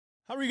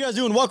How are you guys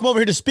doing? Welcome over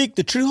here to Speak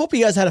the Truth. Hope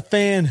you guys had a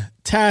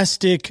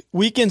fantastic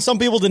weekend. Some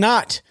people did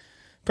not.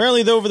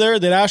 Apparently, they're over there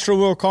at that Astro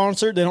World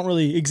concert. They don't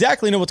really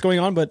exactly know what's going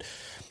on, but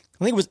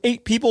I think it was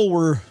 8 people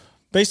were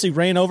basically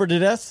ran over to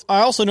death. I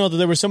also know that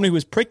there was somebody who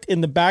was pricked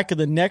in the back of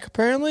the neck,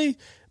 apparently,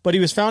 but he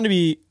was found to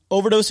be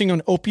overdosing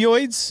on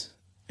opioids,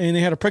 and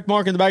they had a prick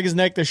mark in the back of his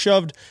neck. They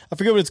shoved, I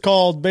forget what it's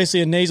called,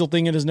 basically a nasal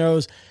thing in his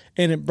nose,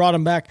 and it brought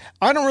him back.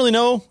 I don't really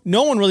know.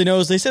 No one really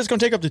knows. They said it's going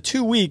to take up to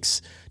 2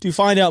 weeks to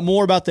find out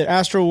more about the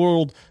Astro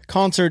World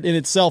concert in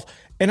itself.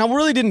 And I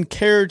really didn't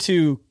care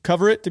to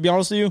cover it, to be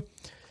honest with you.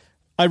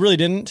 I really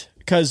didn't,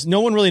 because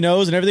no one really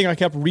knows, and everything I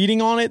kept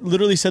reading on it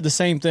literally said the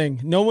same thing.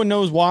 No one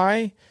knows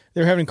why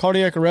they're having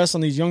cardiac arrest on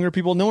these younger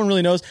people. No one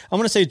really knows. I'm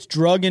going to say it's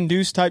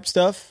drug-induced type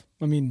stuff.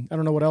 I mean, I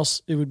don't know what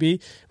else it would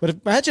be.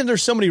 But imagine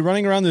there's somebody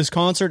running around this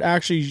concert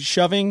actually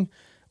shoving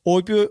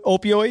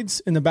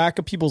opioids in the back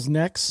of people's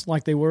necks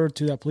like they were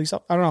to that police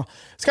officer. I don't know.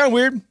 It's kind of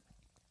weird.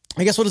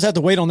 I guess we'll just have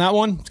to wait on that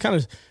one. It's kind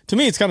of, to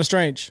me, it's kind of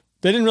strange.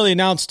 They didn't really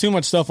announce too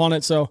much stuff on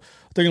it, so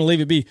they're going to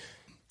leave it be.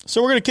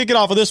 So we're going to kick it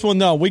off with this one,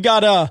 though. We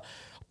got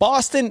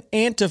Boston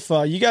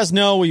Antifa. You guys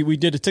know we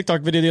did a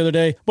TikTok video the other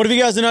day. But if you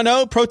guys did not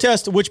know,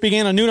 protest, which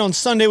began at noon on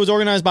Sunday, was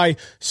organized by,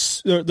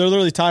 they're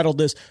literally titled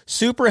this,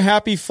 Super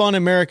Happy Fun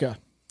America.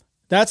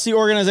 That's the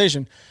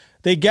organization.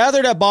 They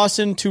gathered at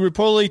Boston to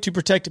reportedly to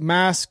protect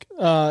mask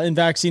and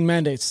vaccine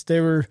mandates. They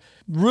were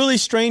really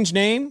strange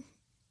name,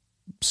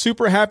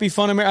 Super Happy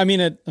Fun America. I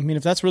mean,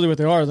 if that's really what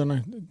they are,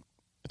 then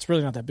it's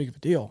really not that big of a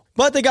deal.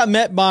 But they got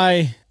met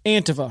by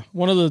Antifa,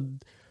 one of the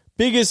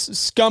biggest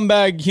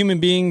scumbag human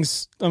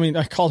beings. I mean,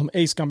 I call them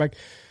a scumbag.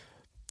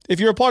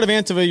 If you're a part of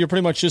Antifa, you're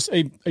pretty much just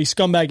a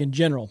scumbag in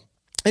general.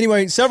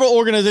 Anyway, several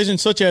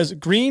organizations such as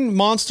Green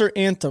Monster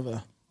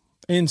Antifa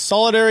and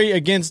Solidarity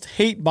Against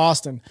Hate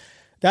Boston.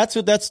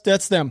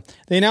 That's them.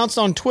 They announced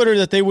on Twitter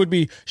that they would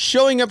be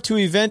showing up to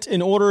the event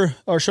in order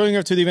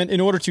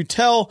to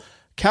tell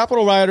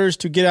Capitol rioters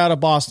to get out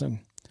of Boston.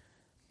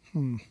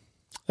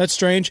 That's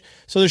strange.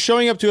 So they're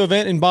showing up to an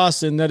event in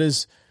Boston that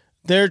is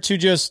there to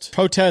just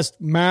protest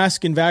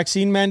mask and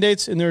vaccine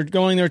mandates, and they're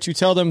going there to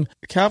tell them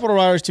Capitol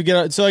rioters to get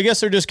out. So I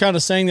guess they're just kind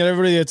of saying that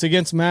everybody that's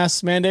against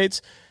mask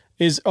mandates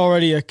is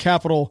already a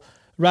Capitol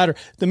rioter.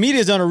 The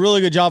media's done a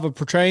really good job of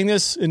portraying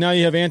this, and now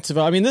you have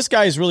Antifa. I mean, this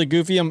guy is really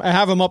goofy. I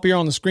have him up here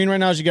on the screen right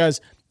now as you guys,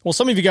 well,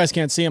 some of you guys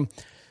can't see him.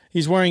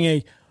 He's wearing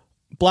a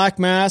black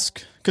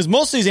mask, because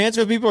most of these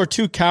Antifa people are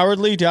too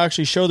cowardly to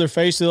actually show their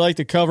face. They like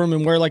to cover them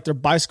and wear like their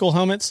bicycle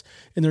helmets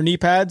and their knee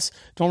pads.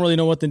 Don't really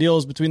know what the deal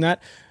is between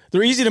that.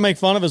 They're easy to make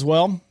fun of as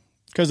well,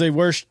 because they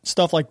wear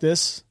stuff like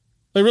this.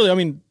 They really, I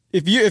mean,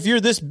 if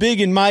you're this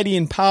big and mighty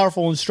and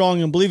powerful and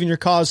strong and believe in your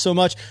cause so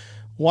much,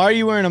 why are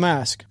you wearing a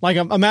mask? Like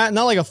not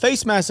like a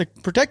face mask to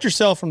protect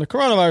yourself from the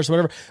coronavirus or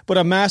whatever, but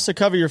a mask to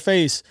cover your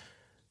face.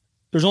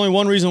 There's only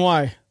one reason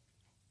why.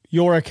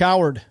 You're a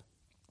coward.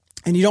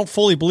 And you don't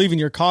fully believe in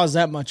your cause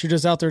that much. You're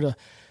just out there to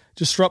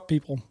disrupt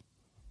people.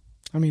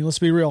 I mean, let's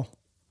be real.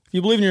 If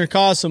you believe in your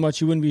cause so much,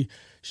 you wouldn't be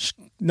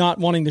not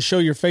wanting to show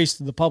your face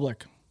to the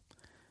public.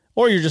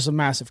 Or you're just a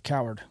massive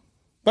coward.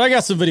 But I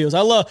got some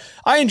videos.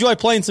 I enjoy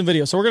playing some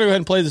videos. So we're going to go ahead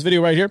and play this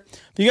video right here.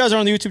 If you guys are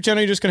on the YouTube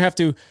channel, you're just going to have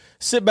to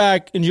sit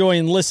back, enjoy,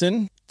 and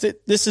listen.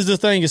 This is the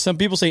thing, is some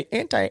people say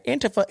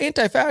Antifa,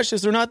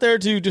 anti-fascists. They're not there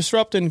to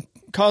disrupt and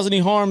cause any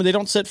harm, and they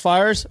don't set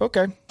fires.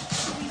 Okay.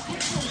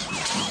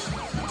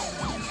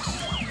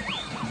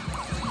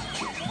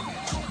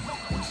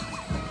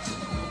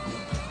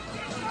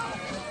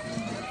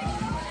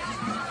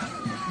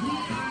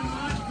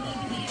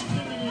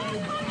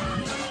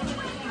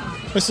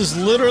 This is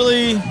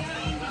literally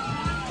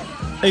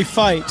a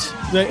fight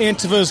that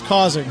Antifa is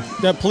causing,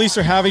 that police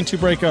are having to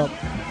break up.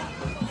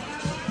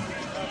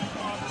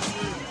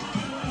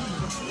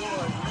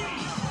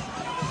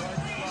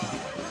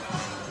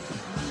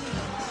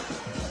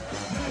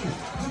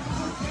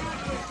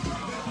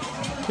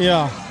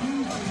 Yeah.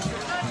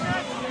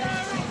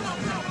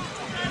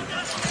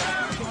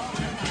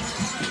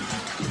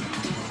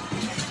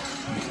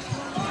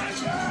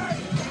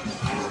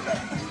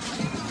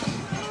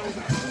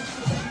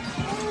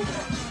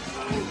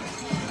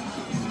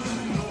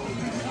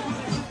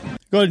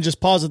 Go ahead and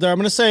just pause it there. I'm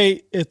going to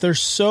say, if they're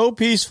so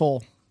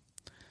peaceful,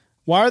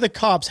 why are the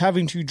cops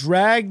having to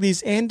drag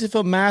these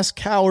Antifa mask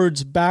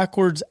cowards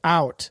backwards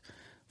out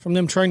from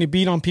them trying to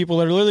beat on people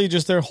that are literally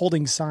just there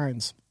holding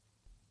signs?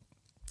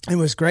 It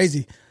was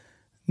crazy.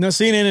 No,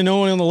 CNN and no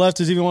one on the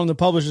left is even one of the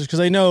publishers, because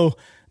they know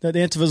that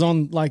Antifa's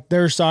on like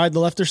their side, the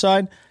lefter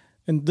side,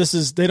 and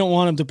they don't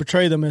want them to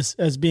portray them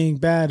as being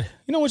bad.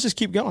 You know, let's just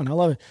keep going. I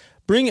love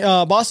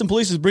it. Boston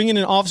police is bringing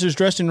in officers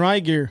dressed in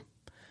riot gear.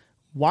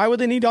 Why would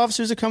they need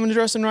officers to come and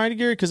dress in riot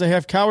gear? Because they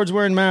have cowards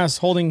wearing masks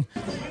holding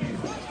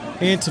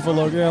Antifa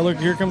logo. Yeah, look,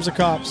 here comes the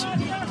cops.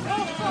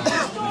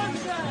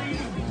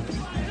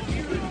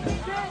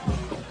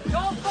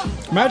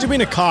 Imagine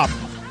being a cop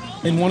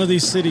in one of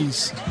these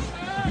cities.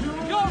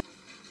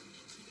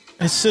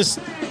 It's just,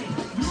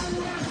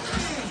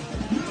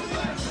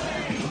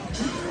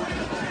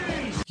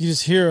 you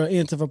just hear an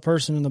Antifa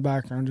person in the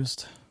background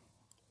just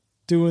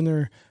doing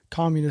their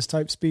communist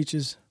type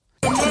speeches.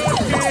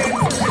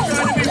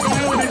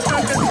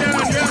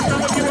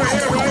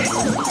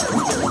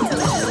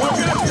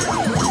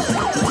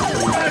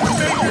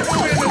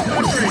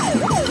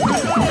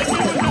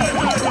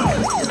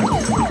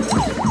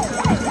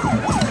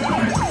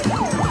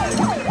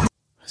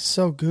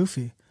 So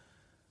goofy.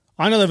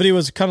 I know that video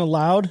was kind of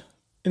loud,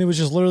 and it was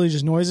just literally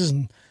just noises,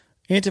 and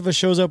Antifa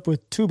shows up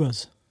with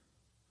tubas.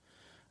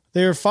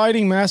 They are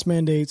fighting mask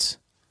mandates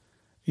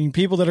and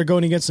people that are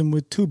going against them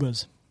with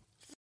tubas.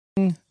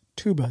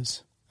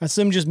 Tubas. That's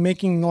them just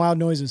making loud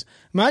noises.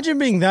 Imagine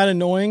being that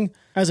annoying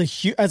as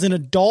an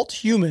adult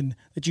human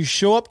that you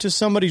show up to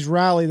somebody's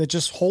rally that's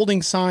just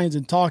holding signs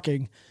and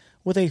talking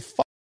with a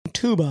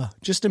tuba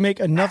just to make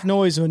enough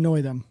noise to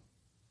annoy them.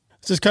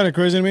 It's just kind of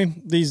crazy to me.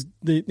 The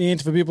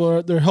Antifa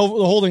people they're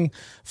holding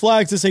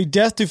flags that say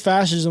death to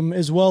fascism,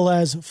 as well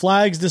as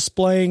flags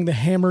displaying the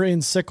hammer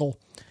and sickle.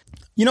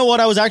 You know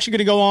what? I was actually going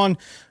to go on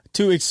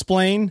to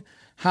explain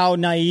how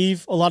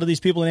naive a lot of these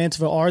people in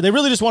Antifa are. They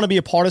really just want to be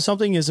a part of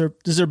something. Is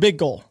their big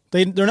goal.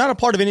 They're not a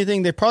part of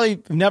anything. They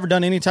probably have never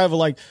done any type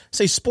of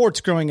say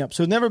sports growing up.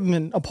 So they've never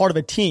been a part of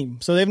a team.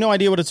 So they have no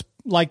idea what it's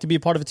like to be a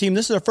part of a team.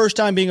 This is their first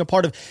time being a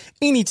part of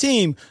any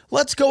team.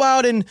 Let's go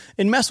out and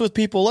mess with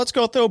people. Let's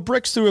go throw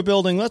bricks through a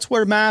building. Let's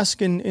wear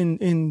masks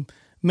and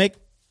make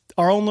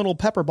our own little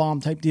pepper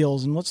bomb type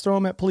deals, and let's throw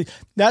them at police.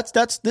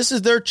 This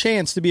is their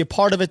chance to be a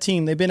part of a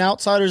team. They've been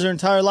outsiders their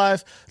entire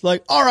life.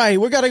 Like, all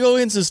right, we got to go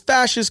against this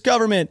fascist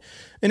government.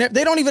 And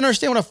they don't even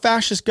understand what a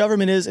fascist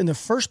government is in the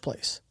first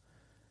place.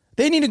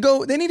 They need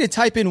to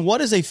type in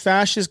what is a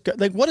fascist,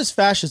 what is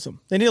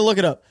fascism? They need to look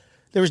it up.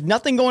 There is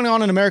nothing going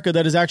on in America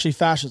that is actually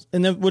fascist.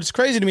 And then what's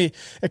crazy to me,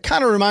 it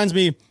kind of reminds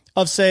me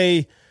of,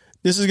 say,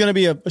 this is going to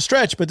be a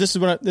stretch, but this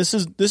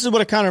is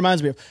what it kind of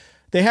reminds me of.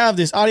 They have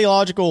this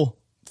ideological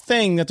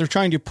thing that they're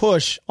trying to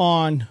push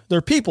on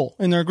their people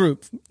in their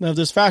group of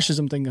this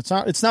fascism thing. It's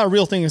not a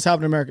real thing that's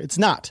happening in America. It's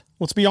not.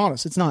 Let's be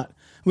honest. It's not.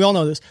 We all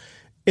know this.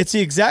 It's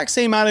the exact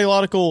same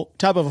ideological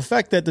type of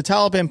effect that the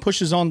Taliban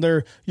pushes on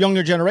their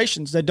younger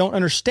generations that don't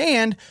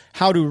understand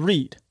how to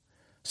read.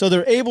 So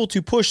they're able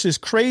to push this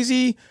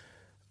crazy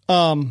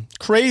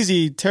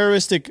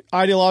terroristic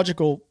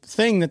ideological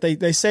thing that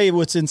they say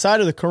what's inside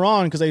of the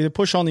Quran, because they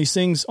push on these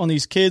things on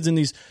these kids and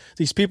these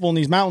people in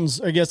these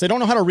mountains. I guess they don't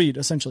know how to read,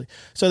 essentially.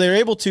 So they're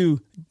able to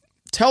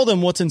tell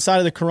them what's inside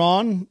of the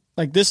Quran.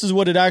 Like, this is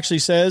what it actually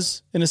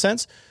says, in a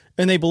sense.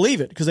 And they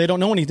believe it because they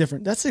don't know any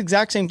different. That's the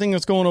exact same thing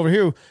that's going over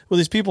here with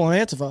these people in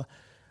Antifa.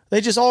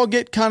 They just all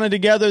get kind of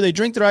together. They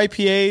drink their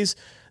IPAs.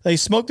 They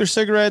smoke their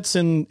cigarettes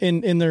in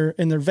their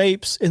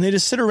vapes, and they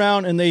just sit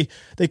around and they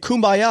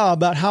kumbaya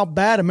about how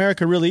bad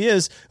America really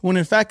is, when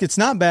in fact it's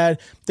not bad.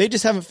 They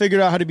just haven't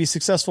figured out how to be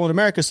successful in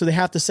America, so they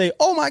have to say,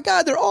 oh my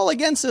God, they're all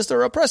against us.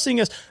 They're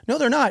oppressing us. No,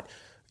 they're not.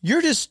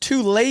 You're just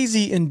too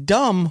lazy and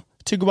dumb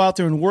to go out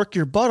there and work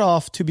your butt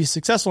off to be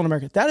successful in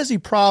America. That is the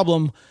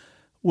problem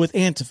with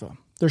Antifa.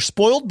 They're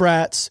spoiled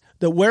brats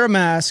that wear a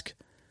mask,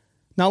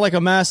 not like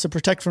a mask to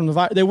protect from the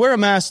virus. They wear a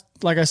mask,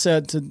 like I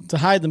said, to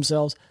hide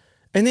themselves.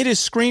 And they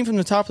just scream from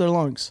the top of their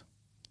lungs.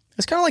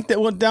 It's kind of like that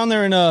one down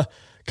there in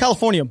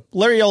California.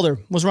 Larry Elder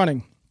was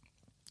running,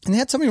 and they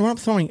had somebody run up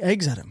throwing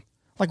eggs at him.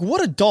 Like,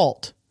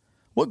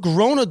 what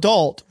grown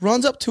adult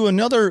runs up to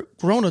another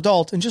grown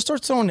adult and just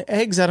starts throwing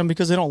eggs at them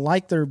because they don't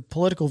like their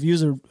political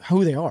views or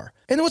who they are?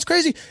 And then what's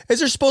crazy is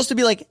they're supposed to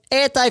be like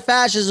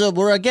anti-fascism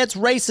or against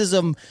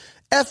racism,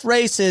 F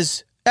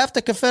races, F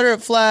the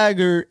Confederate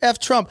flag, or F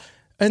Trump.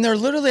 And they're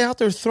literally out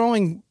there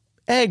throwing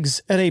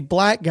eggs at a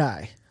black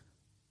guy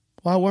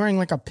while wearing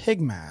like a pig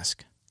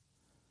mask.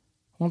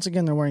 Once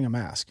again, they're wearing a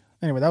mask.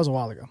 Anyway, that was a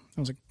while ago.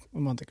 That was like a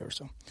month ago or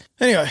so.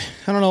 Anyway,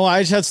 I don't know why.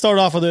 I just had to start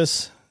off with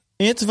this.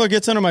 Antifa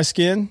gets under my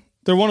skin.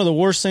 They're one of the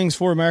worst things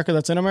for America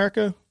that's in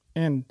America.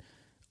 And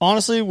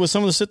honestly, with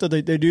some of the shit that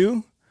they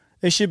do,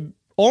 they should...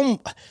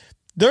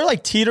 they're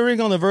like teetering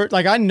on the verge.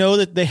 Like, I know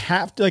that they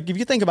have to... Like, if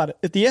you think about it,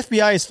 if the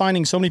FBI is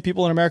finding so many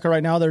people in America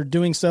right now that are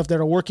doing stuff, that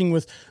are working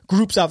with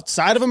groups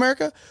outside of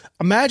America,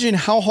 imagine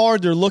how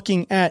hard they're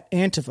looking at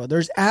Antifa.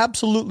 There's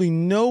absolutely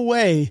no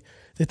way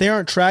that they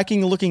aren't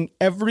tracking and looking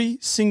every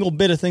single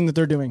bit of thing that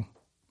they're doing.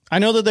 I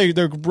know that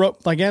they're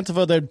like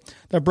Antifa,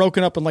 they're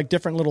broken up in like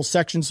different little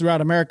sections throughout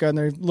America, and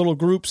they're little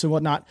groups and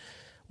whatnot.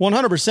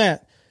 100%.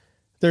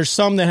 There's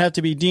some that have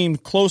to be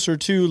deemed closer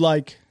to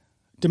like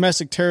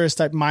domestic terrorist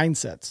type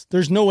mindsets.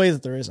 There's no way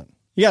that there isn't.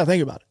 You got to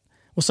think about it.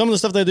 Well, some of the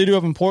stuff that they do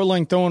up in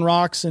Portland, throwing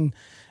rocks and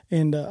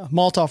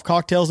Molotov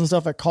cocktails and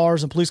stuff at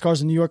cars and police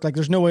cars in New York, like,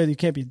 there's no way that you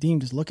can't be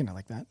deemed as looking at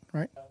like that,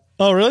 right?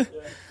 Oh, really?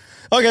 Yeah.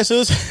 Okay,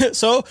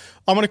 so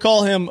I'm going to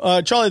call him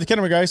Charlie the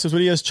Kennemer guy. So what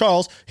he is,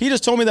 Charles. He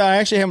just told me that I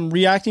actually am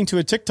reacting to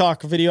a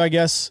TikTok video, I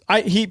guess.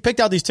 He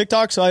picked out these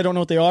TikToks, so I don't know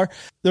what they are.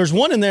 There's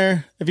one in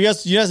there. If you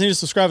guys need to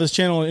subscribe to this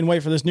channel and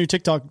wait for this new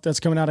TikTok that's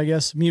coming out, I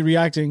guess, me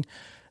reacting,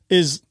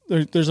 is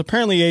there's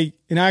apparently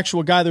an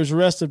actual guy that was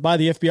arrested by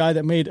the FBI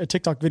that made a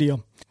TikTok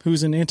video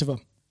who's in Antifa.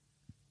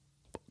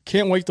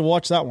 Can't wait to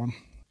watch that one.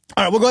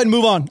 All right, we'll go ahead and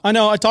move on. I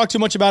know I talked too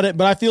much about it,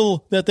 but I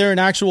feel that they're an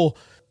actual...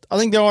 I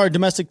think they are a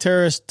domestic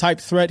terrorist type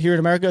threat here in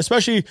America,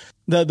 especially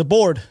the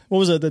board. What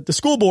was it? The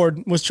school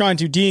board was trying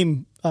to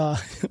deem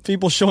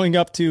people showing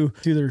up to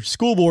their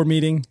school board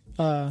meeting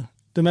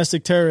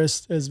domestic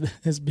terrorists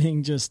as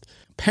being just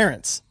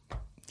parents.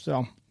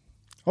 So,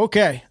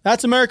 okay,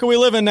 that's America we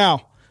live in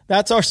now.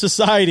 That's our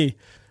society.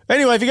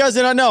 Anyway, if you guys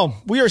did not know,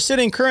 we are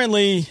sitting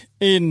currently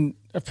in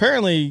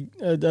apparently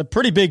a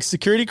pretty big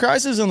security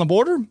crisis on the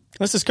border.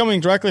 This is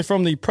coming directly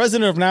from the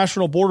president of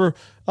National Border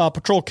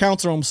Patrol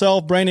Council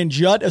himself, Brandon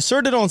Judd,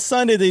 asserted on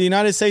Sunday that the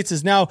United States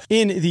is now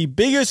in the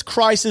biggest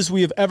crisis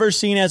we have ever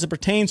seen as it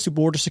pertains to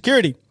border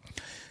security.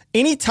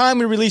 Anytime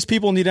we release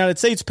people in the United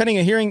States pending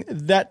a hearing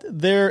that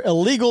they're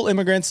illegal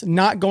immigrants, they're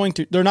not going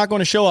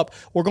to show up.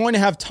 We're going to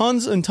have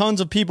tons and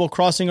tons of people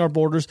crossing our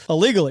borders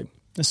illegally.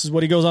 This is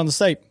what he goes on to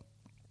say.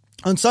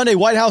 On Sunday,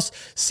 White House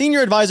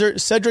senior advisor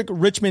Cedric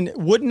Richmond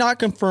would not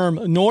confirm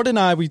nor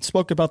deny, we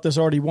spoke about this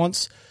already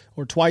once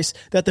or twice,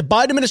 that the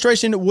Biden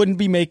administration wouldn't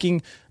be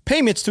making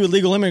payments to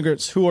illegal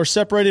immigrants who are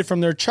separated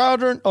from their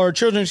children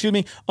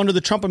under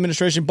the Trump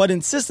administration, but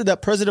insisted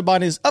that President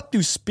Biden is up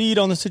to speed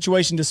on the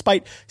situation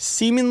despite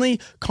seemingly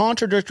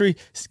contradictory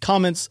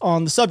comments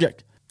on the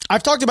subject.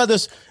 I've talked about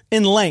this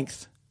in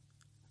length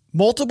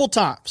multiple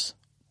times.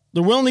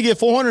 They're willing to give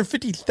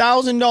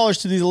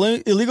 $450,000 to these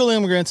illegal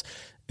immigrants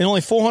and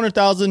only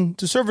 $400,000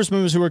 to service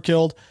members who were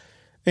killed.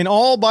 And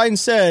all Biden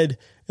said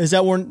is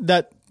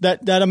that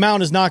that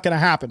amount is not going to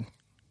happen.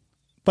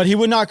 But he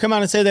would not come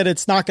out and say that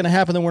it's not going to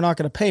happen, then we're not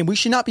going to pay him. We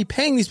should not be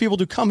paying these people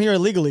to come here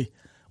illegally.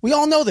 We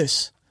all know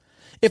this.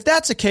 If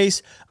that's the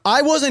case,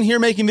 I wasn't here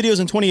making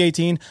videos in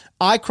 2018.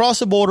 I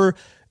crossed the border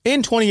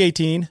in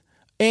 2018,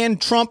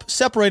 and Trump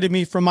separated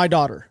me from my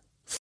daughter.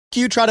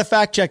 You try to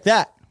fact check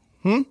that.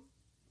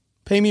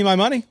 Pay me my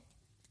money.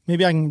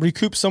 Maybe I can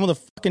recoup some of the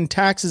fucking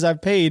taxes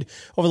I've paid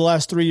over the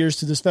last 3 years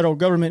to this federal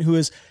government who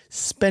is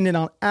spending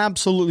on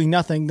absolutely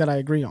nothing that I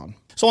agree on.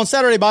 So on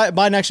Saturday,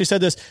 Biden actually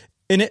said this.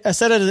 And it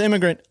said as an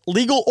immigrant,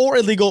 legal or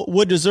illegal,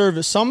 would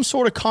deserve some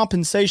sort of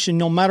compensation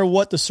no matter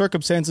what the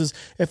circumstances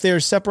if they are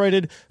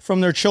separated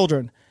from their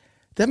children.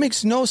 That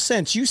makes no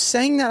sense. You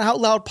saying that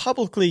out loud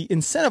publicly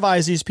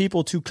incentivize these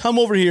people to come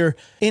over here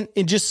and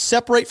just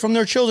separate from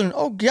their children.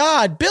 Oh,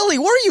 God, Billy,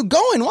 where are you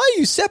going? Why are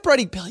you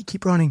separating? Billy,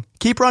 keep running.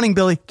 Keep running,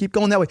 Billy. Keep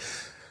going that way.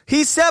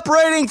 He's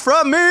separating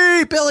from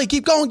me. Billy,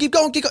 keep going, keep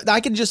going, keep going.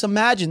 I can just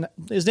imagine.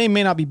 His name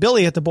may not be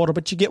Billy at the border,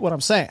 but you get what I'm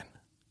saying.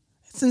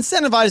 It's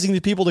incentivizing the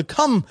people to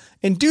come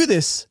and do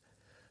this.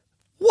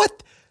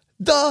 What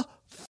the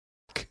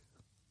fuck?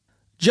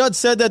 Judd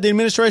said that the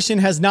administration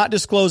has not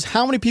disclosed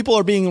how many people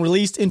are being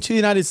released into the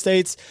United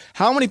States,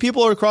 how many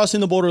people are crossing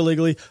the border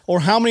illegally, or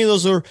how many of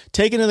those are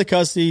taken into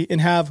custody and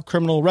have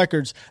criminal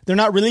records. They're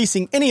not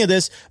releasing any of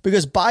this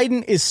because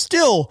Biden is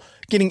still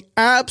getting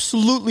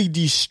absolutely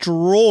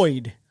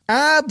destroyed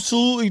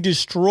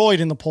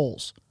in the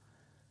polls.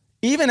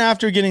 Even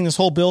after getting this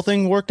whole bill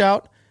thing worked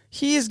out,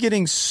 he is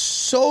getting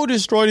so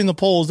destroyed in the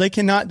polls.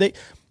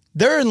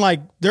 They're in like,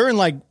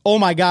 oh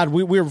my God,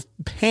 we're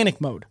panic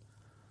mode.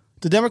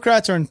 The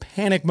Democrats are in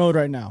panic mode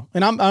right now.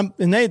 And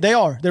they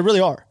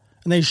really are.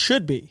 And they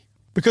should be.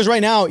 Because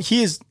right now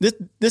this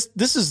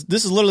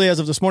is literally as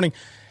of this morning.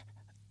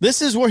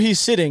 This is where he's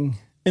sitting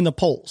in the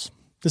polls.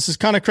 This is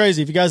kind of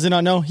crazy. If you guys did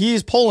not know, he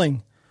is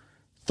polling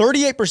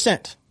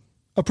 38%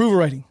 approval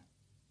rating.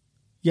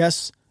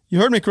 Yes, you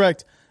heard me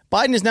correct.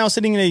 Biden is now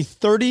sitting in a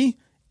 38%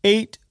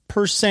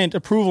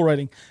 approval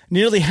rating.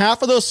 Nearly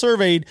half of those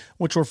surveyed,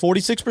 which were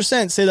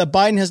 46%, say that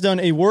Biden has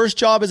done a worse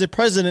job as a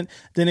president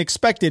than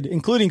expected,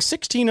 including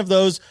 16%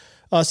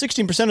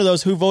 of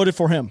those who voted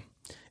for him.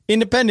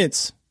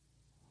 Independents,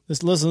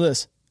 listen to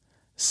this,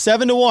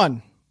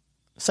 7-1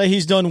 say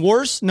he's done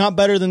worse, not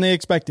better than they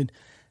expected.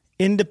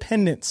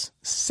 Independents,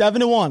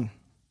 7-1.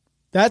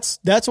 That's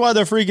why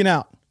they're freaking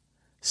out.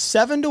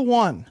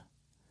 7-1.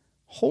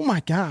 Oh my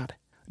God.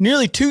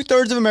 Nearly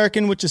 2/3 of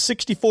Americans, which is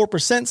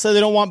 64%, say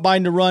they don't want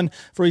Biden to run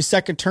for his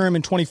second term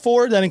in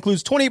 24. That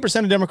includes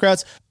 28% of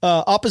Democrats.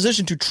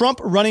 Opposition to Trump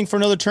running for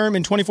another term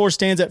in 24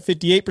 stands at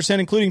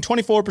 58%, including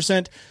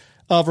 24%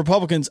 of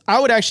Republicans. I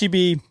would actually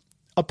be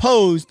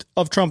opposed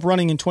of Trump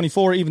running in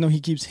 24, even though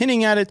he keeps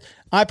hinting at it.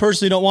 I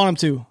personally don't want him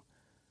to.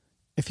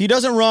 If he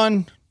doesn't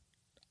run,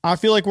 I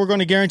feel like we're going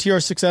to guarantee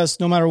our success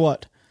no matter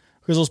what.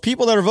 Because those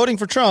people that are voting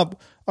for Trump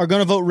are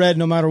going to vote red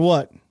no matter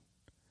what.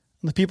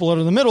 And the people that are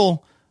in the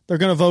middle, they're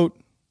going to vote,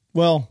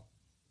 well,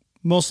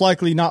 most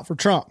likely not for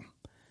Trump.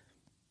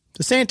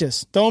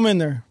 DeSantis, throw him in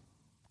there.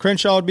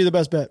 Crenshaw would be the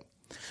best bet.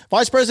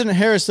 Vice President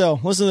Harris, though,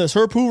 listen to this.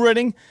 Her approval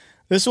rating,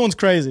 this one's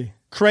crazy.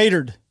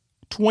 Cratered,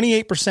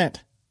 28%.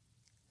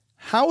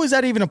 How is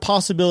that even a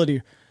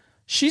possibility?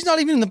 She's not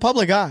even in the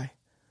public eye.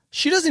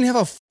 She doesn't have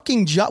a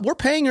fucking job. We're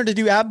paying her to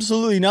do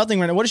absolutely nothing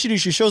right now. What does she do?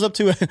 She shows up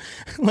to,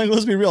 like,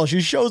 let's be real.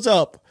 She shows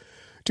up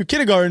to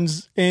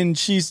kindergartens and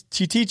she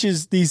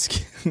teaches these,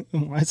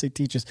 when I say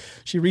teaches,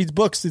 she reads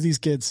books to these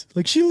kids.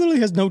 Like, she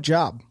literally has no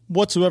job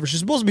whatsoever.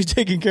 She's supposed to be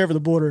taking care of the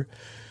border.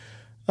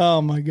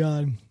 Oh my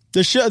God.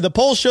 The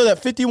polls show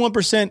that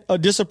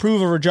 51%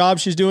 disapprove of her job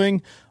she's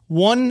doing.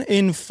 1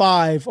 in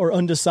 5 are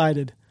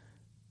undecided.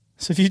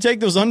 So if you take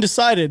those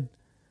undecided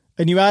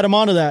and you add them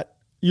onto that,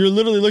 you're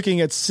literally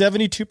looking at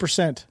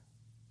 72%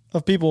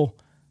 of people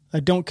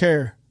that don't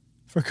care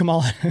for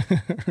Kamala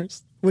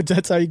Harris, which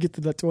that's how you get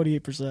to that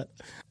 28%.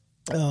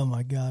 Oh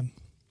my God.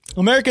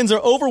 Americans are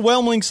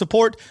overwhelmingly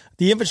support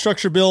the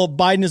infrastructure bill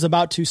Biden is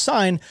about to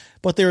sign,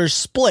 but they are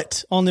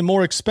split on the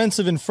more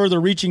expensive and further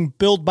reaching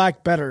Build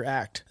Back Better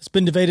Act. It's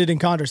been debated in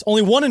Congress.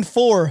 Only 1 in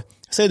 4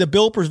 say the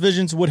bill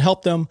provisions would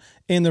help them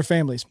and their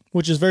families,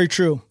 which is very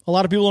true. A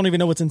lot of people don't even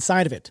know what's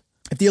inside of it.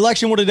 If the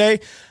election were today,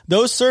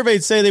 those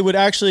surveyed say they would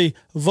actually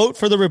vote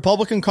for the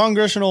Republican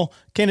congressional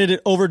candidate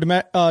over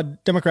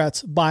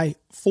Democrats by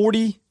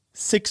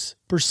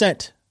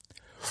 46%.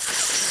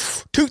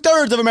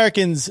 2/3 of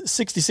Americans,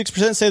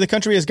 66%, say the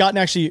country has gotten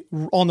actually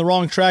on the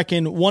wrong track,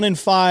 and 1 in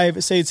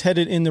 5 say it's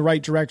headed in the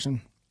right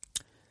direction.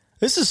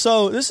 This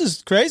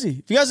is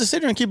crazy. If you guys are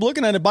sitting here and keep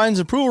looking at it, Biden's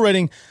approval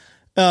rating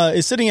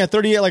is sitting at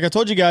 38, like I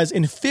told you guys,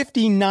 and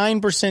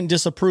 59%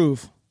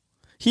 disapprove.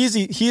 He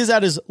is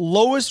at his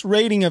lowest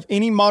rating of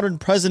any modern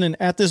president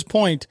at this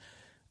point,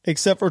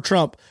 except for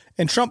Trump.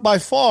 And Trump by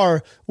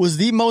far was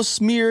the most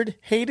smeared,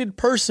 hated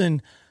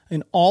person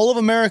in all of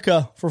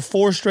America for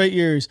 4 straight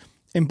years.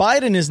 And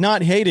Biden is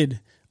not hated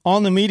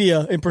on the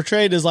media and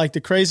portrayed as like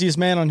the craziest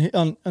man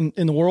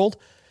in the world.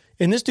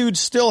 And this dude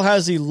still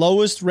has the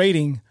lowest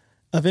rating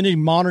of any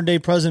modern day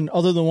president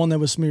other than one that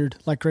was smeared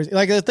like crazy.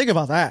 Like, think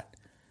about that.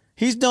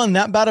 He's done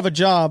that bad of a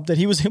job that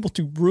he was able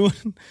to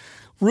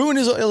ruin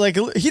his, like,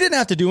 he didn't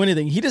have to do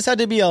anything. He just had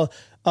to be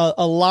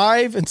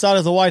alive inside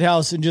of the White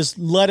House and just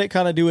let it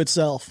kind of do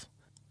itself.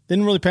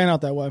 Didn't really pan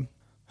out that way.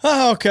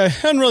 Oh, okay.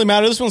 Doesn't really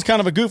matter. This one's kind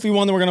of a goofy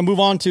one that we're going to move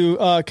on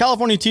to.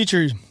 California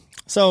teachers.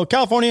 So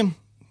California,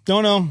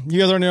 don't know. You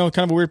guys already know,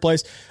 kind of a weird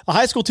place. A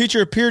high school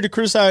teacher appeared to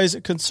criticize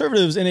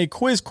conservatives in a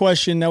quiz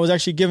question that was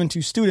actually given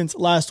to students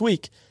last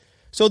week.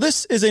 So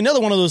this is another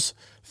one of those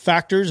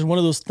factors and one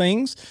of those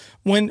things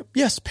when,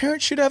 yes,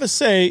 parents should have a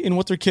say in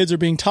what their kids are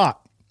being taught.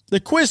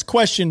 The quiz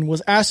question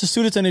was asked to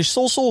students in a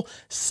social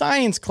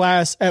science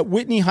class at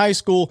Whitney High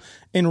School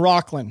in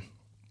Rockland,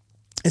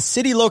 a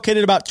city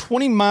located about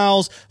 20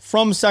 miles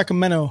from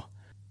Sacramento.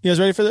 You guys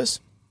ready for this?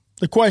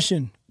 The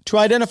question: to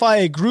identify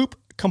a group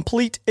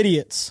complete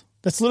idiots.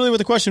 That's literally what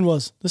the question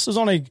was. This is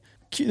on a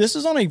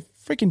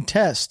freaking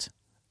test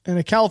in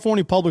a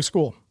California public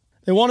school.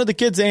 They wanted the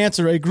kids to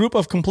answer a group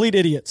of complete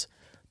idiots.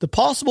 The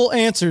possible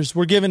answers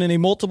were given in a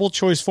multiple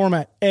choice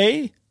format.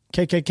 A,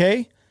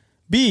 KKK.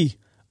 B,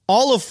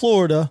 all of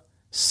Florida.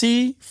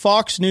 C,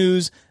 Fox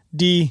News.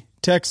 D,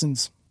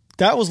 Texans.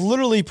 That was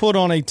literally put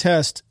on a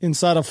test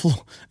inside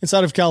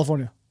of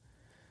California.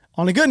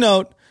 On a good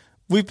note,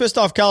 we pissed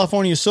off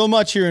California so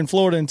much here in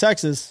Florida and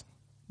Texas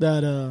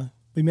that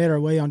we made our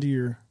way on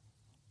your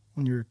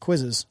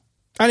quizzes.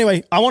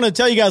 Anyway, I want to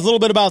tell you guys a little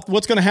bit about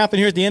what's going to happen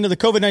here at the end of the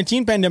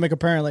COVID-19 pandemic,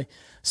 apparently.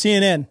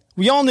 CNN.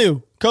 We all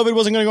knew COVID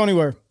wasn't going to go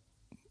anywhere.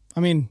 I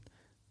mean,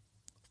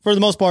 for the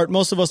most part,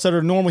 most of us that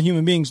are normal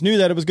human beings knew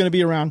that it was going to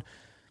be around.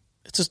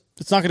 It's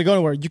not going to go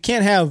anywhere. You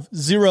can't have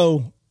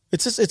zero.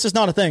 It's just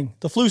not a thing.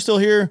 The flu's still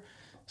here.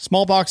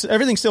 Smallpox,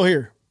 everything's still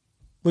here.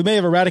 We may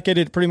have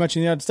eradicated it pretty much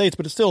in the United States,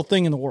 but it's still a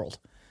thing in the world.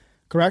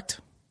 Correct?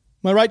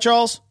 Am I right,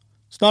 Charles?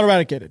 It's not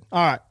eradicated.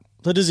 All right.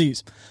 The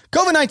disease.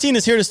 COVID-19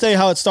 is here to stay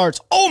how it starts.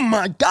 Oh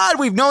my God.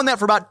 We've known that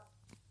for about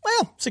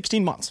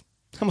 16 months.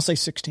 I'm going to say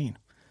 16.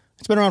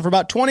 It's been around for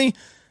about 20,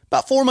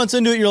 about 4 months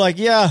into it. You're like,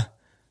 yeah,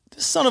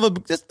 this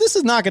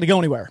is not going to go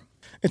anywhere.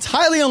 It's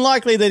highly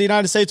unlikely that the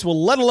United States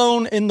will, let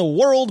alone in the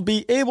world,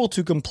 be able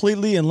to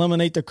completely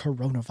eliminate the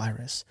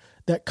coronavirus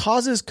that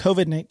causes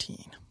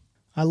COVID-19.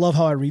 I love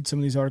how I read some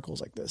of these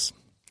articles like this.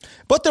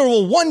 But there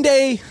will one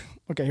day,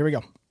 okay, here we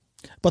go.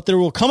 But there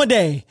will come a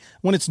day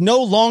when it's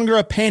no longer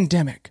a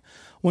pandemic,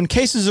 when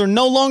cases are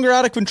no longer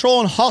out of control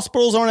and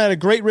hospitals aren't at a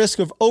great risk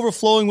of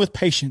overflowing with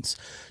patients.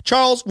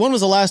 Charles, when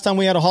was the last time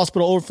we had a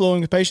hospital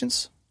overflowing with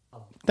patients?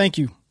 Thank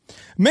you.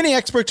 Many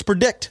experts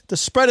predict the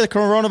spread of the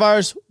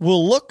coronavirus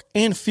will look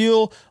and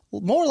feel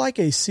more like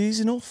a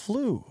seasonal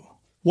flu.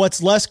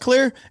 What's less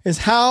clear is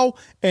how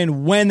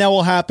and when that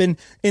will happen.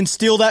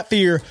 Instill that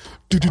fear.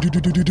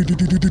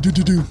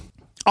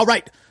 All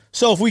right.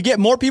 So if we get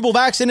more people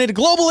vaccinated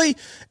globally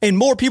and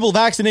more people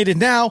vaccinated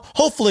now,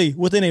 hopefully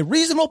within a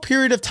reasonable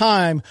period of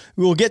time,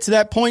 we will get to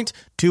that point,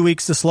 2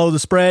 weeks to slow the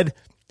spread,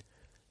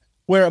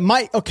 where it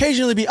might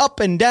occasionally be up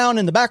and down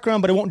in the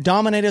background, but it won't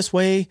dominate us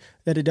way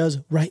that it does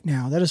right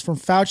now. That is from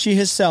Fauci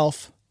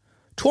himself.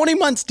 20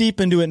 months deep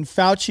into it, and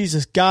Fauci's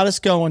has got us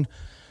going.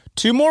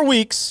 2 more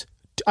weeks.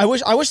 I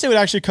wish they would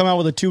actually come out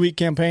with a 2-week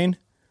campaign.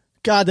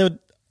 God,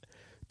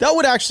 that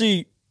would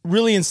actually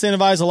really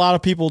incentivize a lot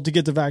of people to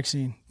get the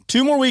vaccine.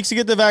 2 more weeks to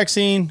get the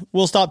vaccine.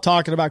 We'll stop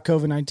talking about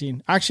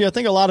COVID-19. Actually, I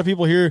think a lot of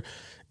people here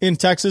in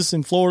Texas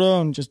and Florida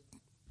and just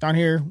down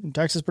here in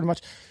Texas pretty much,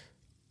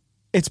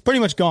 it's pretty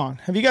much gone.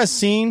 Have you guys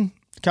seen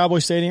Cowboy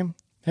Stadium?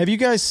 Have you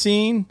guys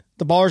seen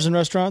the bars and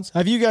restaurants?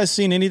 Have you guys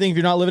seen anything if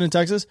you're not living in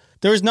Texas?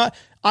 There's not.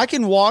 I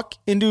can walk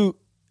into,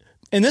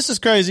 and this is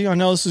crazy. I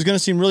know this is going to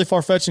seem really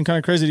far-fetched and kind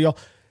of crazy to y'all.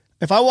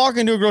 If I walk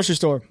into a grocery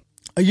store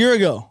a year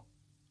ago,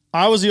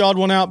 I was the odd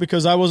one out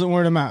because I wasn't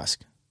wearing a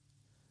mask.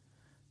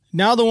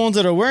 Now the ones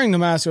that are wearing the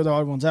mask are the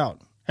odd ones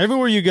out.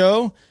 Everywhere you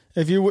go,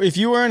 if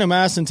you're wearing a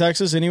mask in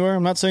Texas anywhere,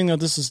 I'm not saying that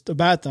this is a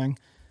bad thing,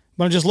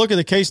 but just look at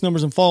the case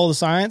numbers and follow the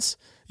science.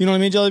 You know what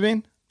I mean, Jelly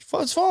Bean?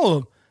 Let's follow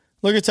them.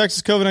 Look at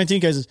Texas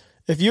COVID-19 cases.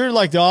 If you're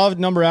like the odd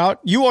number out,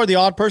 you are the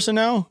odd person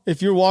now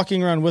if you're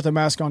walking around with a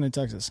mask on in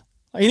Texas.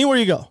 Anywhere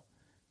you go. I'm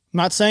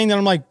not saying that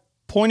I'm like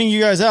pointing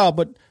you guys out,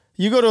 but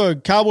you go to a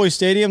Cowboy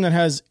stadium that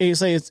has,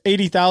 say it's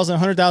 80,000,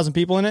 100,000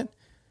 people in it,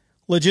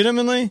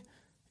 legitimately,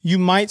 you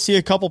might see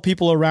a couple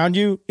people around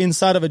you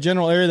inside of a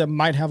general area that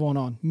might have one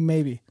on.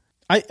 Maybe.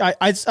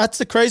 That's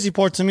the crazy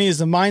part to me is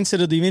the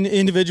mindset of the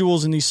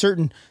individuals in these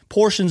certain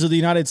portions of the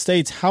United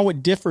States, how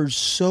it differs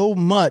so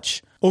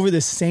much over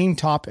the same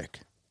topic.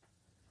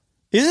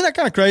 Isn't that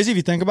kind of crazy if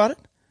you think about it?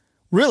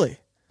 Really?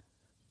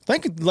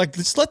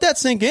 Just let that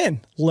sink in.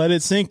 Let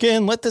it sink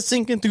in. Let that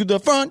sink in through the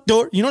front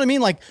door. You know what I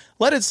mean? Like,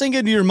 let it sink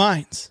into your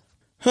minds.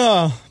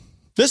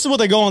 This is what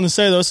they go on to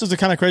say, though. This is the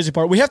kind of crazy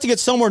part. We have to get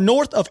somewhere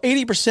north of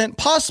 80%,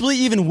 possibly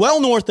even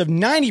well north of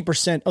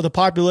 90% of the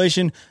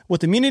population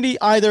with immunity,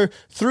 either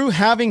through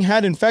having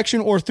had infection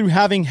or through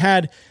having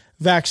had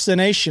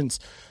vaccinations.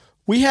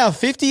 We have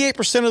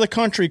 58% of the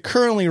country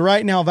currently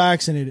right now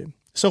vaccinated.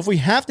 So if we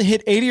have to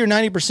hit 80 or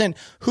 90%,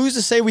 who's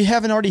to say we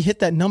haven't already hit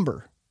that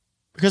number?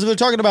 Because if they're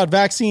talking about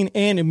vaccine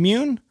and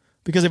immune,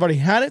 because they've already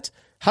had it,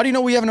 how do you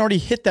know we haven't already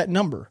hit that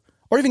number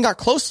or even got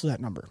close to that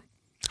number?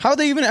 How would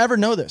they even ever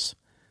know this?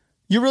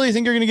 You really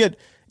think you're going to get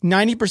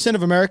 90%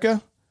 of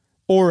America?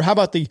 Or how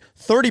about the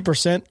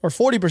 30% or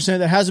 40%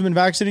 that hasn't been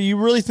vaccinated? You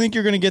really think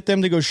you're going to get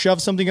them to go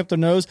shove something up their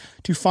nose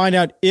to find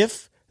out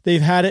if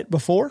they've had it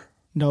before?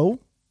 No.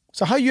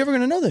 So how are you ever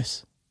going to know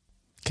this?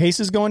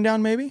 Cases going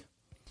down maybe?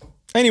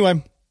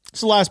 Anyway,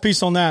 it's the last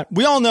piece on that.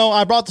 We all know,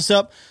 I brought this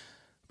up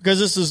because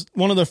this is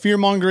one of the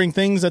fear-mongering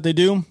things that they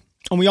do.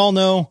 And we all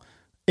know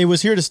it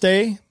was here to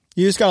stay.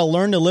 You just got to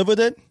learn to live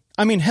with it.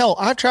 I mean, hell,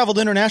 I've traveled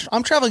international.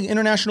 I'm traveling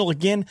international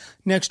again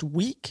next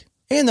week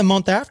and the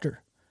month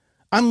after.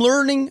 I'm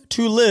learning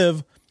to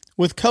live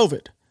with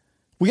COVID.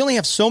 We only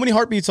have so many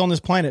heartbeats on this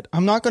planet.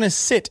 I'm not going to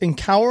sit and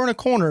cower in a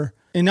corner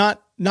and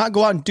not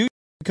go out and do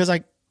because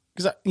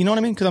you know what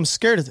I mean? Because I'm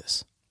scared of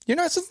this.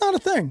 It's not a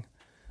thing.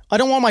 I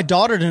don't want my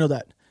daughter to know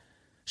that.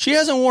 She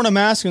hasn't worn a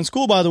mask in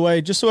school, by the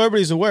way, just so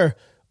everybody's aware,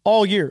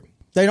 all year.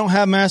 They don't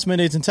have mask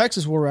mandates in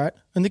Texas where we're at.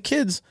 And the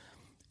kids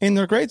in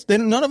their grades,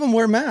 none of them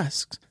wear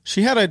masks.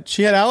 She had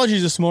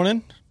allergies this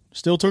morning.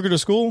 Still took her to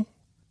school.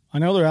 I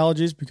know they're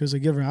allergies because they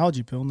give her an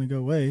allergy pill and they go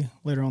away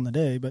later on in the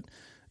day. But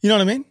you know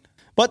what I mean?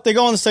 But they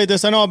go on to say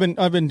this. I know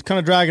I've been kind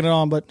of dragging it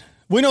on, but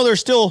we know there's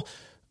still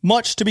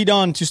much to be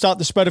done to stop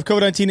the spread of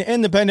COVID-19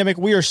 and the pandemic.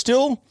 We are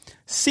still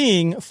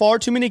seeing far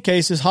too many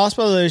cases,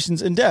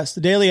 hospitalizations, and deaths.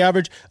 The daily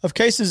average of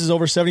cases is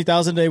over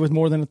 70,000 a day with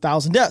more than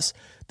 1,000 deaths.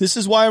 This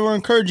is why we're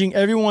encouraging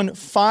everyone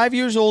 5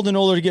 years old and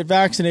older to get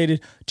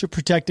vaccinated to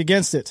protect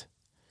against it.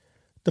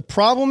 The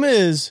problem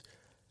is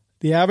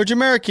the average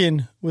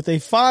American with a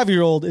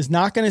 5-year-old is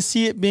not going to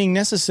see it being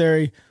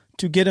necessary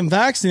to get them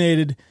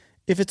vaccinated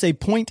if it's a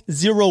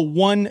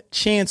 0.01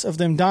 chance of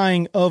them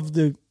dying of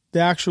the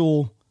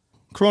actual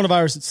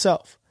coronavirus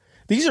itself.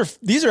 These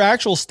are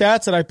actual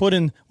stats that I put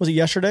in, was it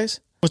yesterday's?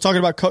 I was talking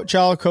about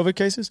child COVID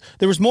cases.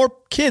 There was more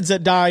kids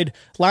that died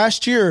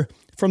last year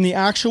from the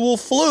actual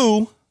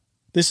flu.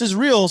 This is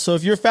real. So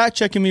if you're fact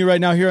checking me right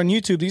now here on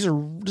YouTube,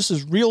 this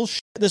is real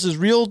shit. This is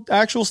real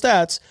actual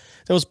stats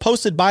that was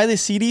posted by the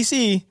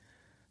CDC.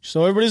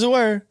 So everybody's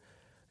aware.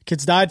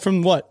 Kids died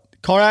from what?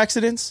 Car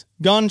accidents,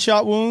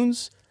 gunshot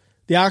wounds,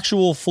 the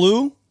actual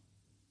flu.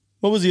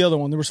 What was the other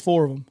one? There was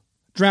 4 of them.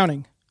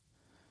 Drowning.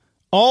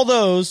 All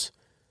those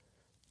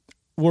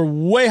were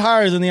way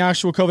higher than the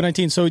actual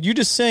COVID-19. So you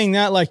just saying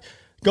that, like,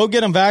 go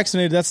get them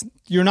vaccinated.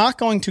 You're not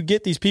going to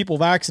get these people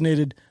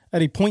vaccinated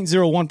at a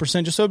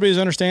 0.01%. Just so everybody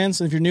understands,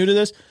 and if you're new to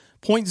this,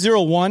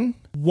 0.01,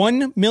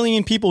 1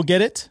 million people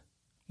get it.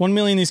 1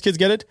 million of these kids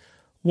get it.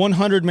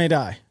 100 may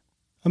die.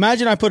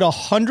 Imagine I put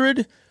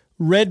 100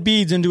 red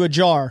beads into a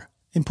jar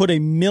and put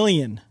 1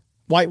 million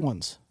white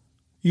ones.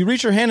 You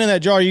reach your hand in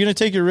that jar, are you going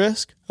to take your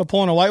risk of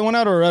pulling a white one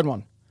out or a red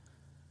one?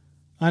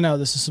 I know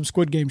this is some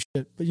Squid Game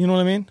shit, but you know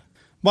what I mean?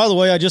 By the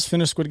way, I just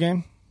finished Squid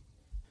Game.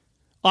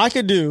 I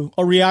could do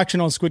a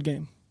reaction on Squid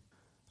Game.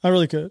 I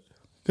really could.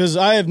 Because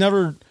I've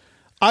never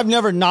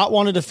not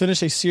wanted to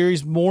finish a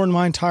series more in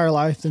my entire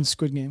life than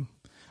Squid Game.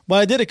 But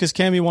I did it because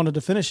Cammie wanted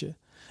to finish it.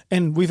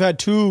 And we've had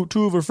two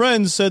of her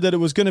friends said that it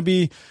was going to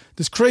be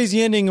this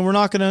crazy ending and we're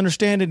not going to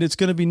understand it. It's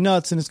going to be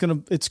nuts and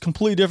it's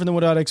completely different than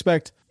what I'd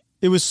expect.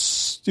 It was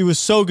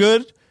so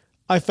good.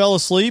 I fell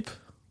asleep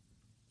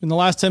in the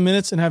last 10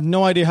 minutes and have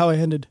no idea how it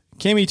ended.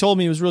 Cammie told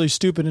me it was really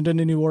stupid and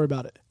didn't even worry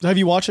about it. Have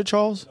you watched it,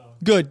 Charles? No.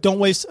 Good. Don't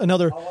waste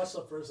another. I'll watch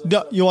the first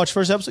episode. You watch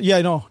first episode?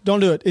 Yeah, no,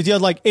 don't do it. If you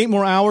had like 8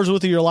 more hours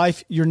worth of your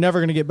life, you're never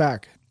going to get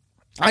back.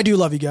 I do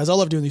love you guys. I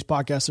love doing these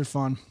podcasts. They're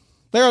fun.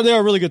 They are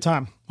a really good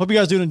time. Hope you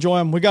guys do enjoy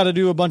them. We got to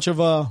do a bunch of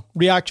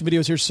reaction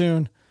videos here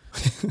soon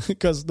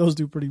because those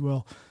do pretty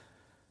well.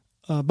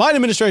 Biden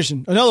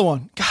administration, another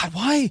one. God,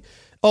 why?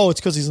 Oh,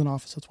 it's because he's in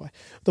office. That's why.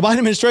 The Biden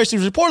administration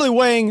is reportedly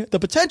weighing the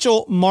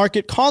potential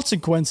market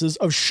consequences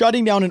of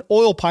shutting down an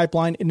oil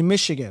pipeline in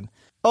Michigan.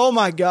 Oh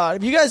my God.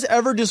 If you guys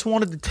ever just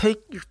wanted to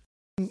take your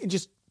and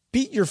just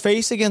beat your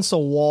face against a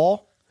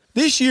wall,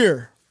 this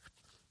year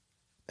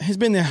has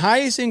been the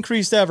highest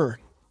increase ever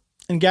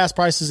in gas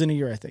prices in a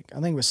year, I think. I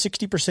think it was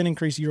 60%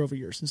 increase year over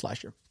year since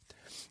last year.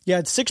 Yeah,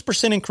 it's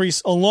 6%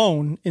 increase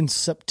alone in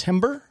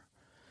September.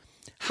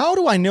 How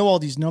do I know all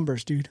these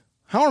numbers, dude?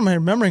 How am I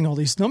remembering all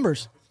these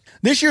numbers?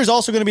 This year is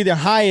also going to be the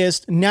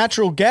highest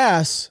natural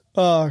gas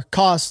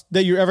cost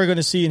that you're ever going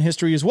to see in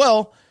history as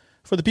well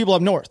for the people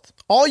up north.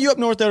 All you up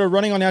north that are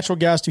running on natural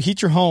gas to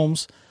heat your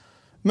homes.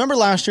 Remember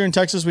last year in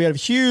Texas, we had a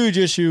huge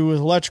issue with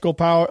electrical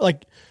power.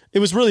 Like, it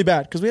was really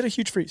bad because we had a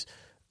huge freeze.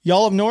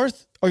 Y'all up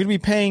north are going to be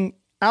paying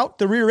out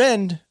the rear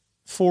end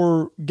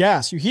for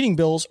gas. Your heating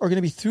bills are going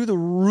to be through the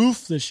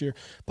roof this year.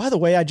 By the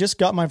way, I just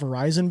got my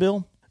Verizon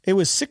bill. It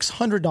was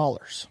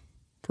 $600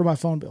 for my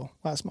phone bill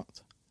last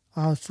month.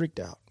 I was freaked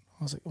out.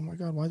 I was like, oh my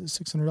God, why is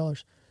it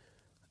 $600?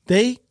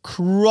 They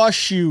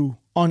crush you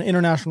on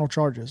international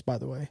charges, by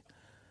the way.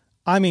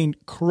 I mean,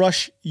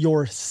 crush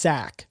your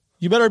sack.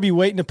 You better be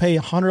waiting to pay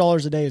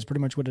 $100 a day is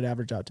pretty much what it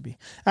averaged out to be.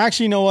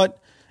 Actually, you know what?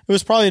 It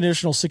was probably an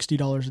additional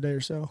 $60 a day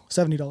or so,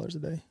 $70 a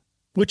day,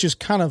 which is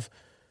kind of,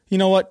 you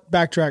know what?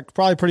 Backtrack.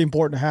 Probably pretty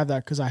important to have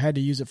that because I had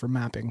to use it for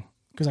mapping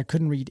because I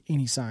couldn't read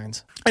any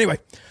signs. Anyway,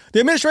 the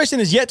administration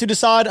is yet to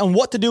decide on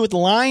what to do with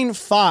Line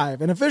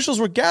 5, and officials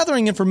were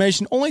gathering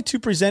information only to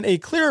present a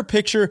clearer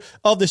picture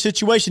of the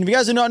situation. If you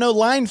guys do not know,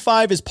 Line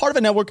 5 is part of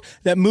a network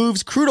that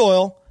moves crude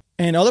oil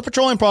and other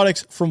petroleum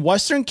products from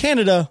Western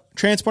Canada,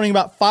 transporting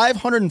about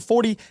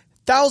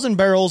 540,000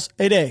 barrels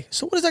a day.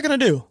 So what is that going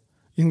to do?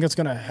 You think that's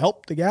going to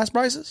help the gas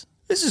prices?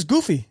 This is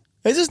goofy.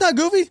 Is this not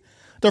goofy?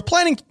 They're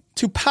planning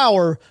to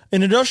power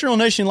an industrial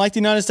nation like the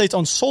United States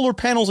on solar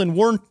panels and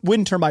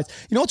wind turbines.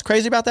 You know what's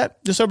crazy about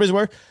that? Just so everybody's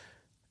aware,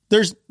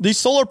 there's these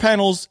solar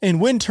panels and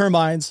wind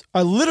turbines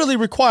are literally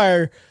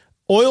require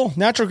oil,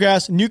 natural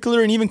gas,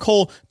 nuclear, and even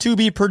coal to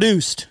be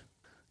produced.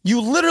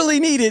 You literally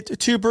need it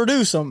to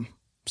produce them.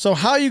 So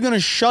how are you going to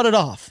shut it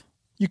off?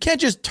 You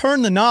can't just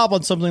turn the knob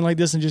on something like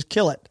this and just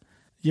kill it.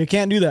 You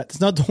can't do that.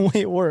 It's not the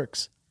way it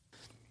works.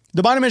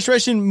 The Biden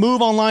administration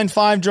move on Line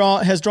 5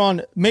 has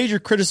drawn major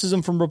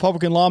criticism from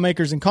Republican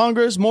lawmakers in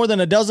Congress, more than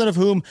a dozen of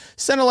whom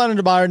sent a letter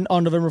to Biden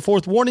on November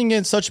 4th warning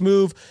against such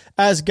move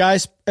as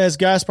gas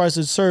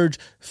prices surge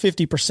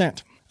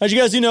 50%. As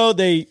you guys do know,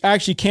 they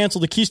actually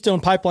canceled the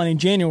Keystone Pipeline in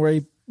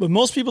January, but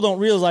most people don't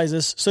realize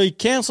this. So he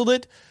canceled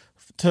it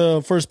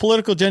for his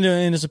political agenda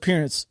and his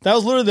appearance. That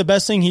was literally the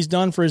best thing he's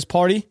done for his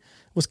party,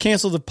 was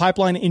cancel the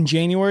pipeline in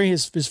January,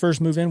 his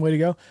first move in, way to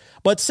go.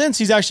 But since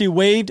he's actually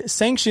waived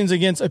sanctions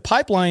against a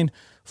pipeline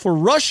for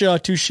Russia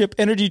to ship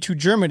energy to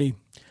Germany,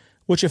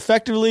 which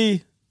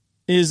effectively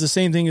is the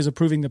same thing as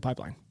approving the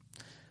pipeline.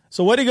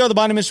 So way to go, the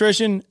Biden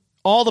administration.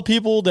 All the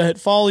people that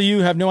follow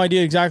you have no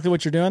idea exactly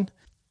what you're doing.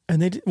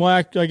 And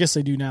I guess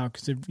they do now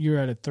because you're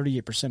at a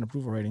 38%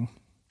 approval rating.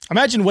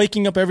 Imagine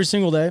waking up every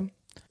single day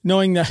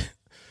knowing that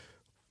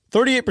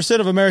 38%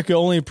 of America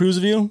only approves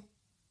of you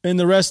and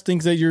the rest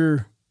thinks that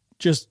you're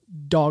just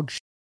dog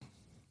shit.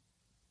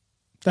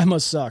 That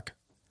must suck.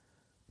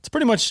 It's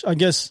pretty much, I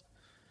guess,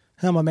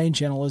 how my main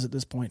channel is at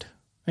this point.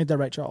 Ain't that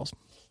right, Charles?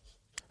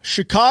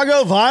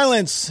 Chicago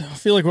violence. I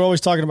feel like we're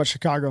always talking about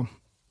Chicago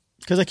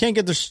because they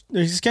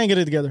just can't get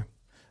it together.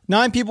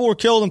 9 people were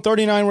killed and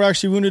 39 were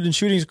actually wounded in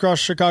shootings across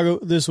Chicago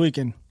this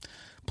weekend.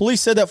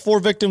 Police said that 4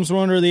 victims were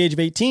under the age of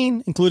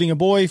 18, including a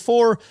boy,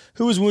 4,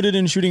 who was wounded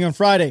in a shooting on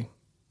Friday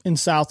in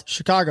South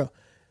Chicago.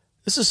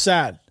 This is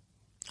sad.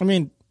 I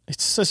mean,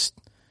 it's just,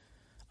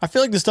 I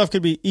feel like this stuff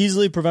could be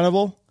easily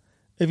preventable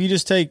if you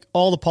just take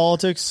all the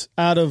politics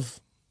out of,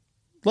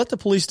 let the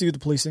police do the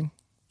policing.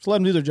 Just let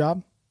them do their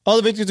job.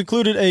 Other victims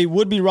included a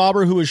would-be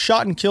robber who was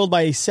shot and killed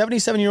by a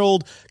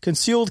 77-year-old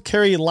concealed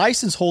carry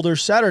license holder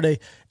Saturday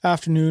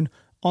afternoon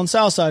on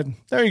Southside.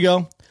 There you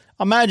go.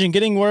 Imagine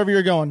getting wherever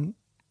you're going.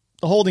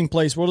 The holding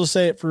place. We'll just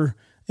say it for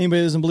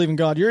anybody that doesn't believe in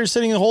God. You're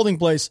sitting in the holding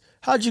place.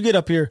 How'd you get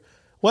up here?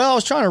 Well, I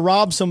was trying to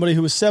rob somebody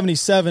who was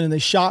 77 and they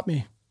shot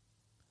me.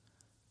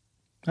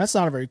 That's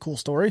not a very cool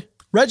story.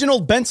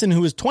 Reginald Benson,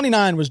 who was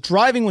 29, was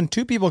driving when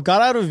 2 people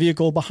got out of a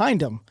vehicle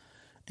behind him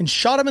and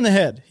shot him in the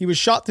head. He was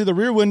shot through the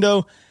rear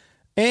window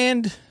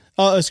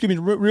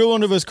rear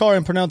window of his car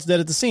and pronounced dead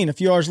at the scene. A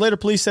few hours later,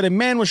 police said a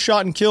man was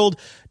shot and killed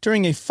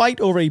during a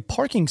fight over a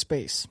parking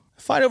space.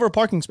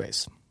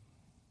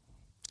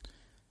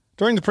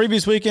 During the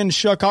previous weekend,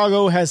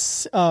 Chicago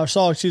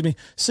saw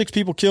 6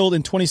 people killed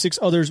and 26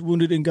 others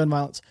wounded in gun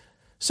violence.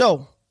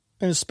 So,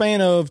 in a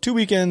span of 2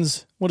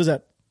 weekends, what is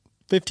that?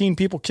 15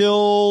 people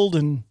killed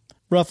and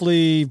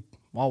roughly,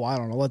 well, I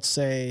don't know, let's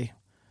say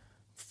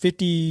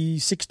 50,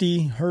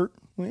 60 hurt,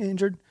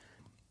 injured.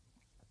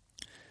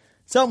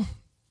 So,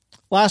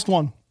 last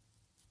one.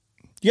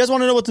 You guys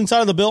want to know what's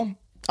inside of the bill?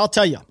 I'll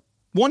tell you.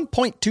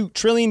 $1.2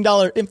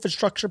 trillion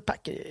infrastructure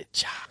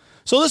package.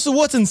 So this is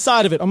what's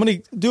inside of it. I'm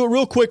going to do it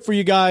real quick for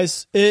you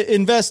guys.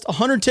 Invest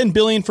 $110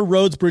 billion for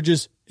roads,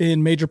 bridges,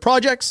 and major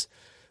projects.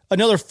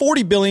 another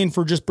 $40 billion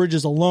for just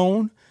bridges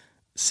alone,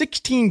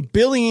 $16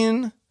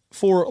 billion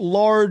for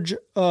large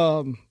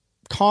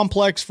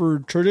complex for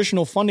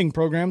traditional funding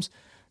programs.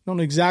 Don't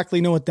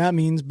exactly know what that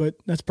means, but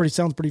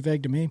sounds pretty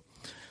vague to me.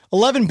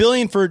 $11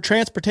 billion for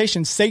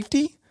transportation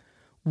safety,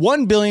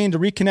 $1 billion to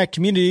reconnect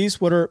communities,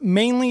 what are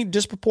mainly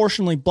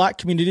disproportionately black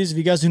communities. If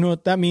you guys don't know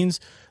what that means,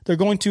 they're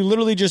going to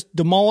literally just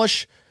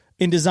demolish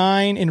and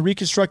design and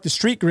reconstruct the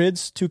street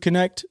grids to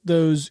connect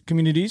those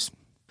communities.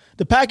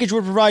 The package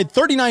would provide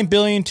 $39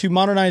 billion to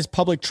modernize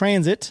public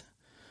transit,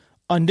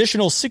 an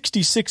additional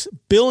 $66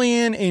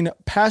 billion in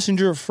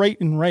passenger freight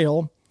and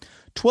rail,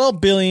 $12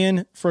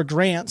 billion for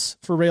grants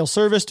for rail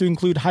service to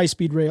include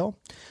high-speed rail.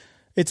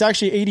 It's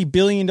actually $80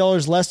 billion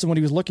less than what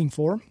he was looking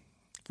for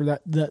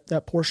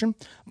that portion.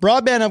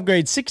 Broadband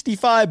upgrade,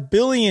 $65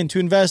 billion to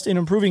invest in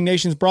improving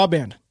nation's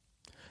broadband.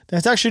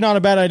 That's actually not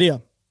a bad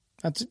idea.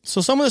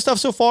 So some of the stuff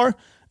so far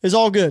is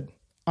all good.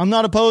 I'm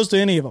not opposed to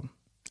any of them.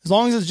 As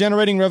long as it's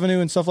generating revenue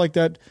and stuff like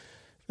that,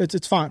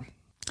 it's fine.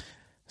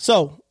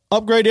 So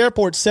upgrade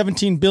airports,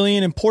 $17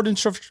 billion in port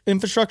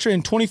infrastructure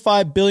and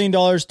 $25 billion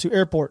to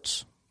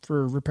airports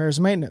for repairs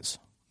and maintenance.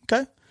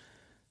 Okay.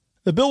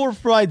 The bill will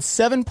provide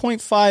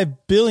 $7.5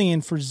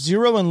 billion for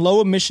zero and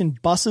low emission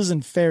buses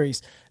and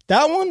ferries.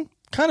 That one,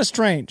 kind of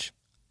strange.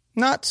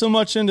 Not so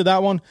much into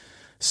that one.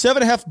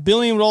 $7.5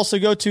 billion would also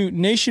go to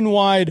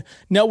nationwide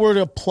network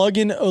of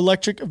plug-in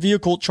electric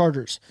vehicle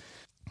chargers.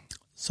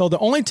 So the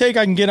only take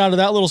I can get out of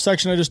that little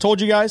section I just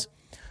told you guys,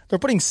 they're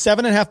putting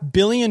 $7.5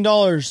 billion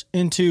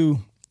into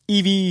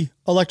EV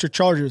electric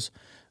chargers.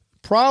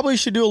 Probably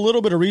should do a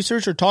little bit of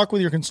research or talk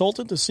with your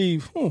consultant to see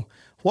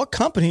what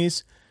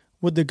companies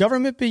would the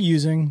government be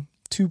using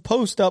to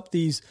post up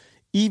these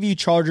EV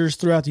chargers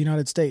throughout the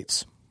United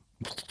States.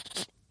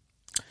 Let's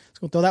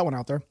go throw that one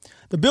out there.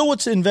 The bill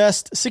would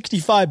invest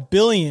 $65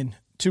 billion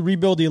to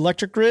rebuild the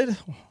electric grid,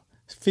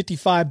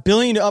 $55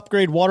 billion to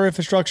upgrade water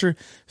infrastructure,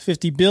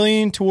 $50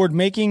 billion toward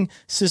making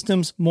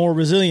systems more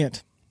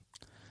resilient.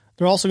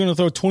 They're also going to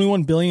throw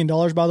 $21 billion,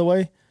 by the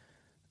way,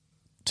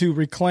 to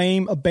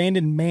reclaim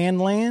abandoned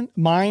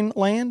mine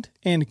land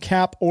and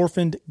cap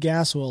orphaned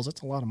gas wells.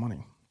 That's a lot of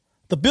money.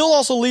 The bill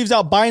also leaves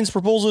out Biden's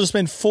proposal to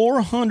spend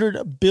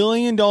 $400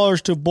 billion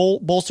to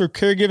bolster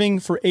caregiving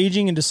for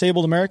aging and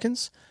disabled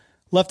Americans.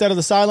 Left out of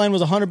the sideline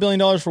was $100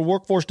 billion for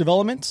workforce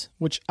development,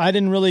 which I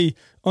didn't really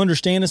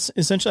understand.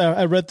 Essentially,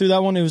 I read through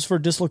that one. It was for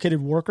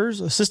dislocated workers,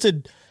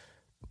 assisted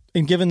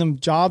in giving them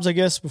jobs, I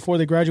guess, before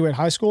they graduate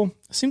high school.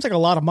 It seems like a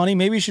lot of money.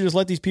 Maybe you should just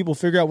let these people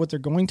figure out what they're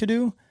going to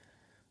do.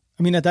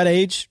 I mean, at that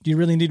age, do you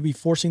really need to be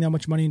forcing that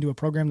much money into a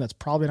program that's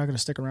probably not going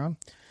to stick around?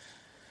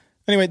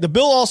 Anyway, the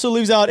bill also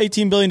leaves out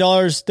 $18 billion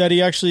that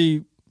he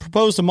actually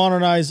proposed to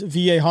modernize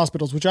VA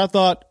hospitals, which I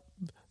thought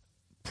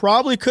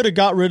probably could have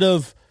got rid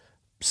of,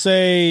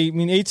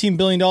 $18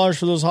 billion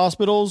for those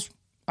hospitals.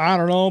 I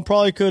don't know.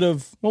 Probably could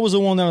have. What was the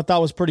one that I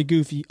thought was pretty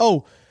goofy?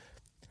 Oh,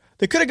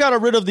 they could have got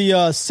rid of the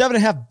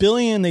 $7.5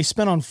 billion they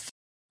spent on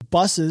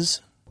buses.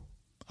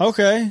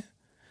 Okay.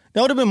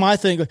 That would have been my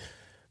thing. Like,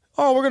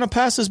 oh, we're going to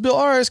pass this bill.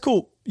 All right, it's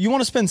cool. You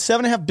want to spend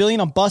 $7.5 billion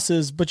on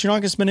buses, but you're not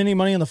going to spend any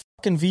money on the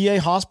fucking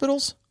VA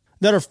hospitals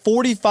that are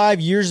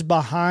 45 years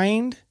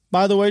behind,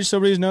 by the way, just so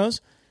everybody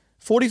knows.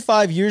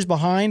 45 years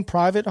behind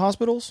private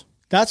hospitals.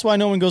 That's why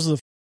no one goes to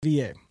the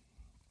VA.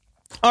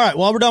 All right,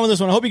 well, we're done with this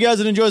one. I hope you guys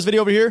did enjoy this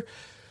video over here.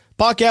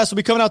 Podcast will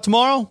be coming out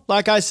tomorrow.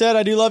 Like I said,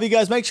 I do love you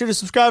guys. Make sure to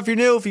subscribe if you're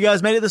new. If you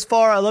guys made it this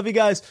far, I love you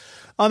guys.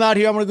 I'm out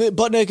here. I'm going to get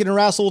butt naked and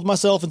wrestle with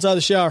myself inside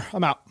the shower.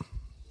 I'm out.